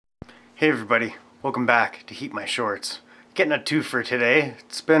Hey everybody, welcome back to Heat My Shorts. Getting a twofer today.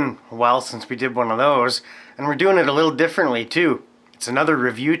 It's been a while since we did one of those, and we're doing it a little differently too. It's another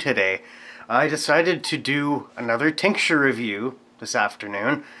review today. I decided to do another tincture review this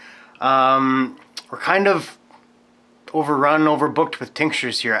afternoon. We're kind of overbooked with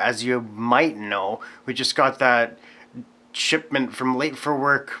tinctures here, as you might know. We just got that shipment from Late for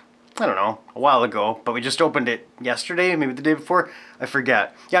Work, I don't know, a while ago, but we just opened it yesterday, maybe the day before, I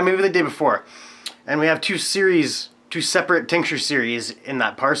forget. Yeah, maybe the day before. And we have two separate tincture series in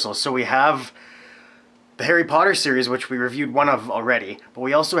that parcel. So we have the Harry Potter series, which we reviewed one of already, but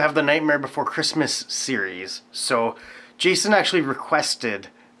we also have the Nightmare Before Christmas series. So Jayson actually requested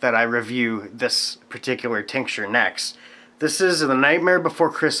that I review this particular tincture next. This is the Nightmare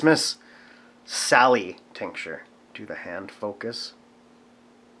Before Christmas Sally tincture. Do the hand focus.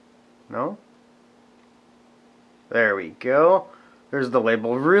 No? There we go. There's the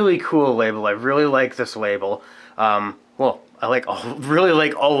label. Really cool label. I really like this label. Well, I really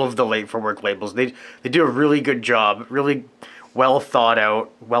like all of the Late for Work labels. They do a really good job. Really well thought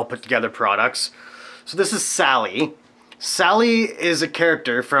out, well put together products. So this is Sally. Sally is a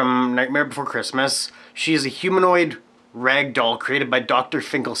character from Nightmare Before Christmas. She is a humanoid rag doll created by Dr.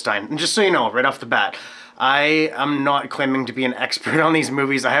 Finkelstein. And just so you know, right off the bat, I am not claiming to be an expert on these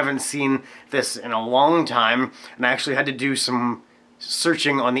movies. I haven't seen this in a long time, and I actually had to do some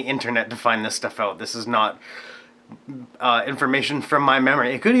searching on the internet to find this stuff out. This is not information from my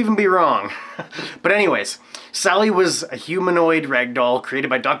memory. It could even be wrong. But anyways, Sally was a humanoid ragdoll created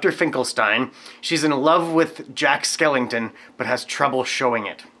by Dr. Finkelstein. She's in love with Jack Skellington, but has trouble showing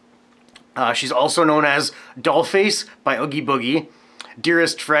it. She's also known as Dollface by Oogie Boogie,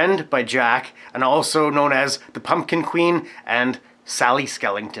 Dearest Friend by Jack, and also known as the Pumpkin Queen and Sally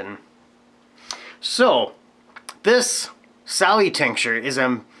Skellington. So, this Sally tincture is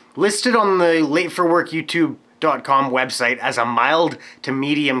listed on the Late for Work YouTube.com website as a mild to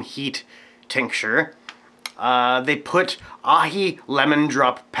medium heat tincture. They put ahi lemon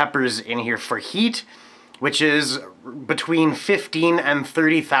drop peppers in here for heat, which is between 15 and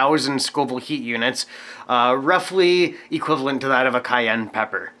 30,000 Scoville heat units, roughly equivalent to that of a cayenne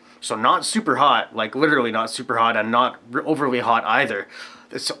pepper. So not super hot, like literally not super hot, and not overly hot either.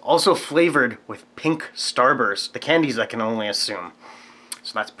 It's also flavored with Pink Starburst, the candies I can only assume.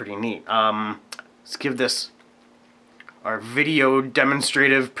 So that's pretty neat. Let's give this our video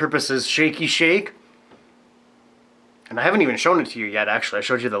demonstrative purposes shaky shake. And I haven't even shown it to you yet, actually. I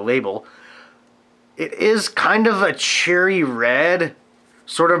showed you the label. It is kind of a cherry red,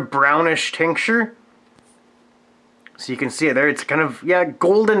 sort of brownish tincture. So you can see it there. It's kind of, yeah,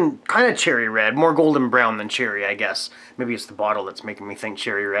 golden, kind of cherry red. More golden brown than cherry, I guess. Maybe it's the bottle that's making me think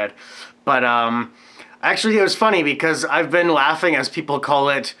cherry red. But actually it was funny because I've been laughing as people call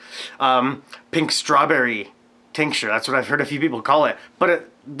it pink strawberry tincture. That's what I've heard a few people call it.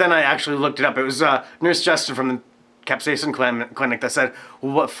 But then I actually looked it up. It was Nurse Justin from the Capsaicin Clinic that said,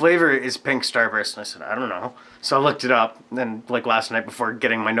 well, what flavor is Pink Starburst? And I said, I don't know. So I looked it up, and like last night before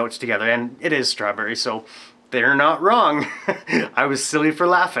getting my notes together, and it is strawberry, so they're not wrong. I was silly for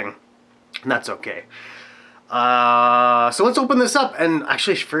laughing, and that's okay. So let's open this up, and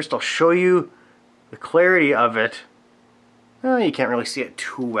actually first I'll show you the clarity of it. Oh, you can't really see it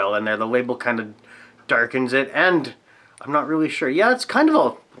too well in there. The label kind of darkens it, and I'm not really sure. Yeah, it's kind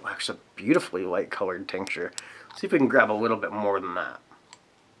of actually a beautifully light colored tincture. See if we can grab a little bit more than that.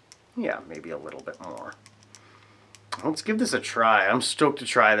 Yeah, maybe a little bit more. Let's give this a try. I'm stoked to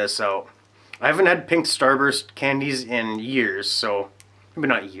try this out. I haven't had Pink Starburst candies in years, so maybe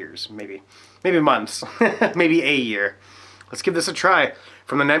not years, maybe months, maybe a year. Let's give this a try.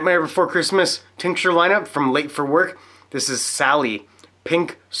 From the Nightmare Before Christmas tincture lineup from Late for Work, this is Sally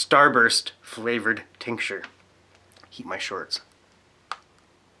Pink Starburst flavored tincture. Heat my shorts.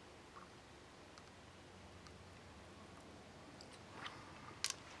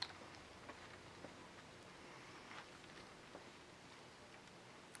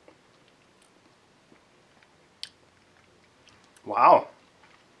 Wow.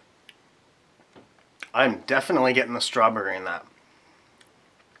 I'm definitely getting the strawberry in that.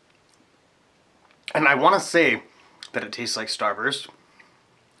 And I want to say that it tastes like Starburst.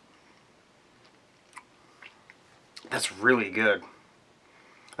 That's really good.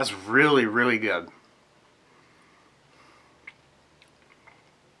 That's really, really good.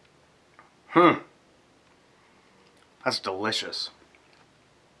 That's delicious.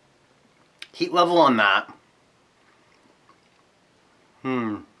 Heat level on that.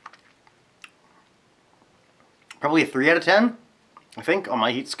 Probably a 3 out of 10, I think, on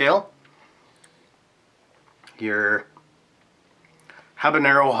my heat scale. Your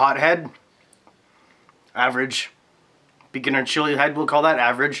habanero hothead. Average. Beginner chili head, we'll call that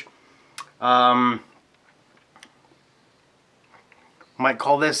average. Might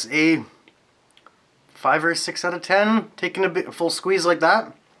call this a 5 or 6 out of 10. Taking a full squeeze like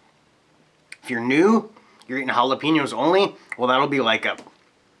that. If you're new, you're eating jalapenos only, well, that'll be like a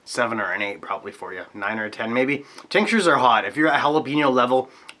 7 or an 8 probably for you. 9 or a 10 maybe. Tinctures are hot. If you're at jalapeno level,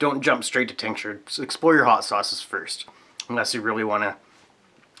 don't jump straight to tincture. Just explore your hot sauces first. Unless you really want to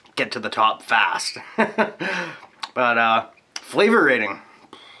get to the top fast. But flavor rating.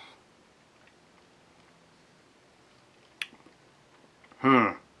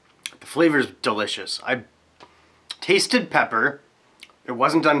 The flavor's delicious. I tasted pepper. It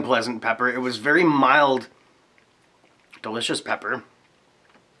wasn't unpleasant pepper. It was very mild, delicious pepper.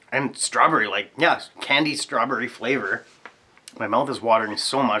 And strawberry, like, yeah, candy strawberry flavor. My mouth is watering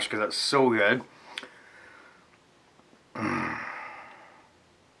so much because that's so good.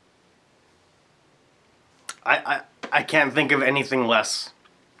 I can't think of anything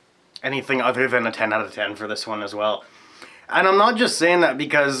other than a 10 out of 10 for this one as well. And I'm not just saying that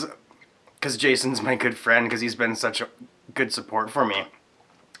because Jason's my good friend, because he's been such a good support for me.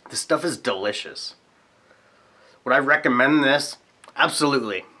 This stuff is delicious. Would I recommend this?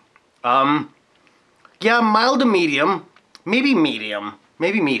 Absolutely. Yeah, mild to medium. Maybe medium.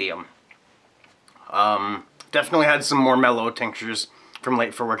 Definitely had some more mellow tinctures from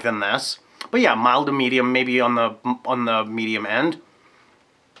late for work than this. But yeah, mild to medium, maybe on the medium end.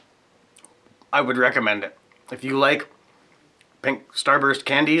 I would recommend it. If you like Pink Starburst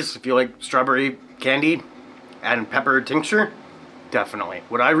candies, if you like strawberry candy and pepper tincture, definitely.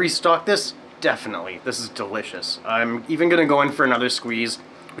 Would I restock this? Definitely. This is delicious. I'm even going to go in for another squeeze,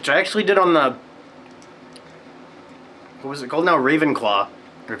 which I actually did on the, what was it called now? Ravenclaw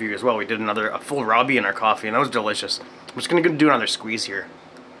review as well. We did a full Robbie in our coffee, and that was delicious. I'm just going to do another squeeze here.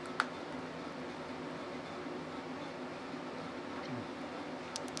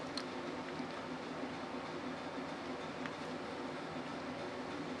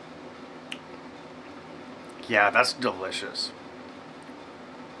 Yeah, that's delicious.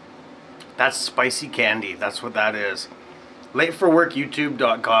 That's spicy candy. That's what that is.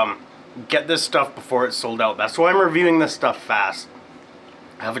 Lateforworkyoutube.com. Get this stuff before it's sold out. That's why I'm reviewing this stuff fast.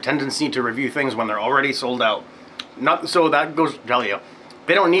 I have a tendency to review things when they're already sold out. Not so that goes to tell you.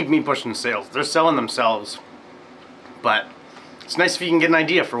 They don't need me pushing sales. They're selling themselves. But it's nice if you can get an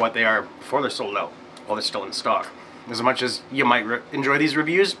idea for what they are before they're sold out, while they're still in stock. As much as you might enjoy these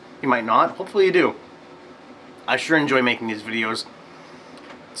reviews, you might not. Hopefully you do. I sure enjoy making these videos.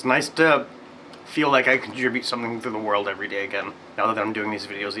 It's nice to feel like I contribute something to the world every day again, now that I'm doing these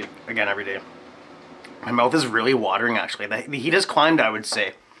videos again every day. My mouth is really watering, actually. The heat has climbed, I would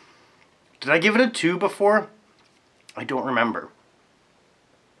say. Did I give it a 2 before? I don't remember.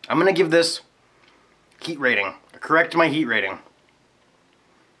 I'm going to give this heat rating. Correct my heat rating.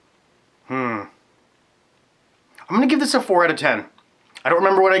 I'm going to give this a 4 out of 10. I don't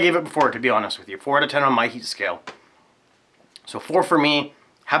remember what I gave it before, to be honest with you. 4 out of 10 on my heat scale. So 4 for me,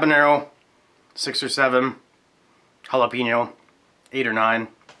 habanero, 6 or 7, jalapeno, 8 or 9.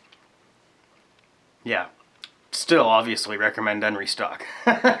 Yeah, still obviously recommend and restock.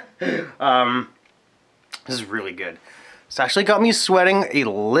 This is really good. It's actually got me sweating a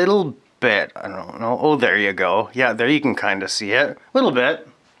little bit. I don't know. Oh, there you go. Yeah, there you can kind of see it. A little bit.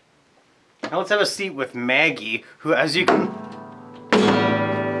 Now let's have a seat with Maggie, who, as you can...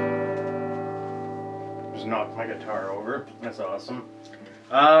 Just knocked my guitar over. That's awesome.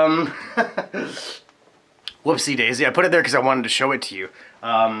 Whoopsie daisy. I put it there because I wanted to show it to you.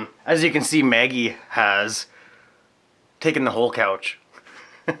 As you can see, Maggie has taken the whole couch.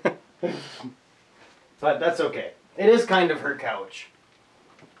 But that's okay. It is kind of her couch.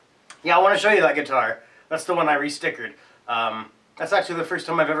 Yeah, I want to show you that guitar. That's the one I restickered. That's actually the first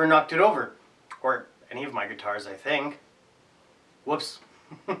time I've ever knocked it over. Or any of my guitars, I think. Whoops.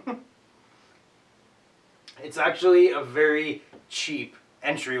 It's actually a very cheap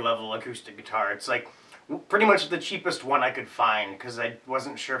entry-level acoustic guitar. It's like pretty much the cheapest one I could find, because I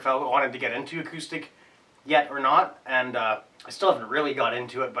wasn't sure if I wanted to get into acoustic yet or not, and I still haven't really got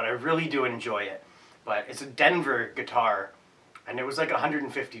into it, but I really do enjoy it. But it's a Denver guitar, and it was like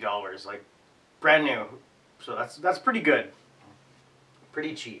 $150, like brand new. So that's pretty good.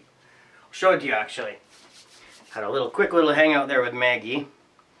 Pretty cheap. I'll show it to you, actually. Had a quick little hangout there with Maggie.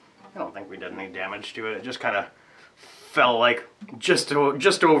 I don't think we did any damage to it. It just kind of fell like just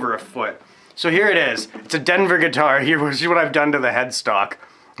over a foot. So here it is. It's a Denver guitar. Here's what I've done to the headstock.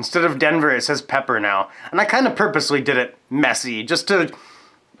 Instead of Denver, it says Pepper now. And I kind of purposely did it messy, just to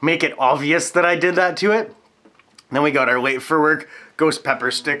make it obvious that I did that to it. Then we got our late for work ghost pepper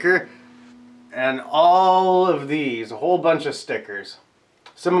sticker, and all of these, a whole bunch of stickers.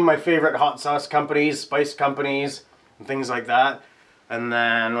 Some of my favorite hot sauce companies, spice companies, and things like that. And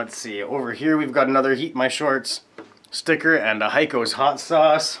then, let's see, over here we've got another Heat My Shorts sticker and a Heiko's hot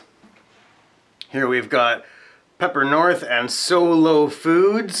sauce. Here we've got Pepper North and Solo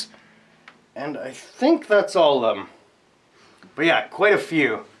Foods. And I think that's all of them. But yeah, quite a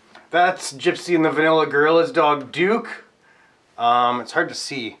few. That's Gypsy and the Vanilla Gorilla's dog Duke. It's hard to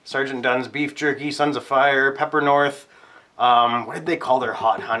see. Sergeant Dunn's Beef Jerky, Sons of Fire, Pepper North. What did they call their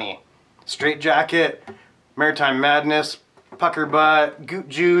hot honey? Straight Jacket, Maritime Madness, Pucker Butt, Goot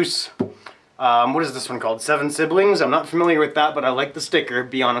Juice. What is this one called? Seven Siblings. I'm not familiar with that, but I like the sticker,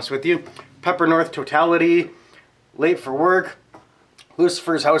 be honest with you. Pepper North Totality, Late for Work,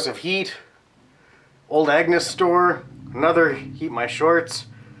 Lucifer's House of Heat, Old Agnes Store, another Heat My Shorts,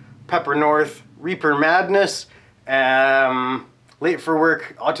 Pepper North Reaper Madness, Late for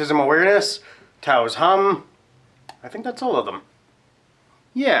Work Autism Awareness, Tao's Hum. I think that's all of them.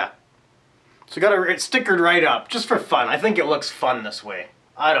 Yeah. So it's stickered right up, just for fun. I think it looks fun this way.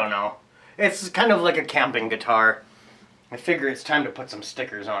 I don't know. It's kind of like a camping guitar. I figure it's time to put some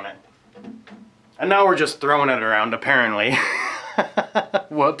stickers on it. And now we're just throwing it around, apparently.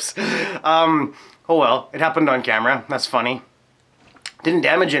 Whoops. Oh well, it happened on camera. That's funny. Didn't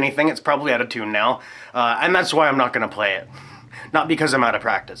damage anything. It's probably out of tune now. And that's why I'm not going to play it. Not because I'm out of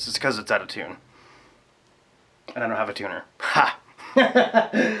practice. It's because it's out of tune. And I don't have a tuner. Ha!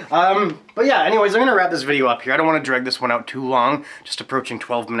 But yeah, anyways, I'm going to wrap this video up here. I don't want to drag this one out too long. Just approaching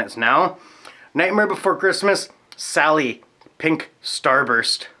 12 minutes now. Nightmare Before Christmas, Sally, Pink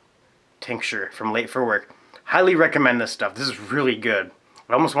Starburst tincture from Late for Work. Highly recommend this stuff. This is really good.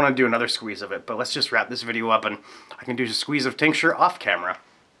 I almost want to do another squeeze of it, but let's just wrap this video up and I can do a squeeze of tincture off camera.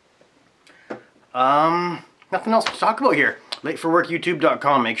 Nothing else to talk about here.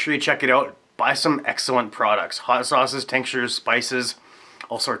 lateforworkyoutube.com. Make sure you check it out. Buy some excellent products. Hot sauces, tinctures, spices,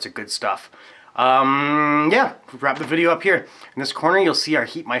 all sorts of good stuff. Yeah, wrap the video up here. In this corner, you'll see our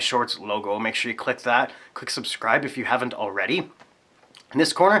Heat My Shorts logo. Make sure you click that. Click subscribe if you haven't already. In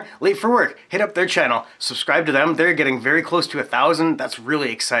this corner, Late for Work. Hit up their channel. Subscribe to them. They're getting very close to 1,000. That's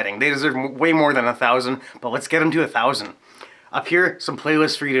really exciting. They deserve way more than 1,000, but let's get them to 1,000. Up here, some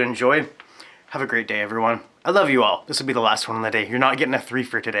playlists for you to enjoy. Have a great day, everyone. I love you all. This will be the last one of the day. You're not getting a 3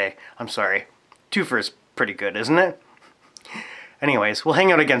 for today. I'm sorry. 2 for is pretty good, isn't it? Anyways, we'll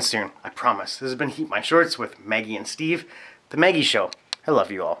hang out again soon. I promise. This has been Heat My Shorts with Maggie and Steve. The Maggie Show. I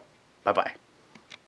love you all. Bye-bye.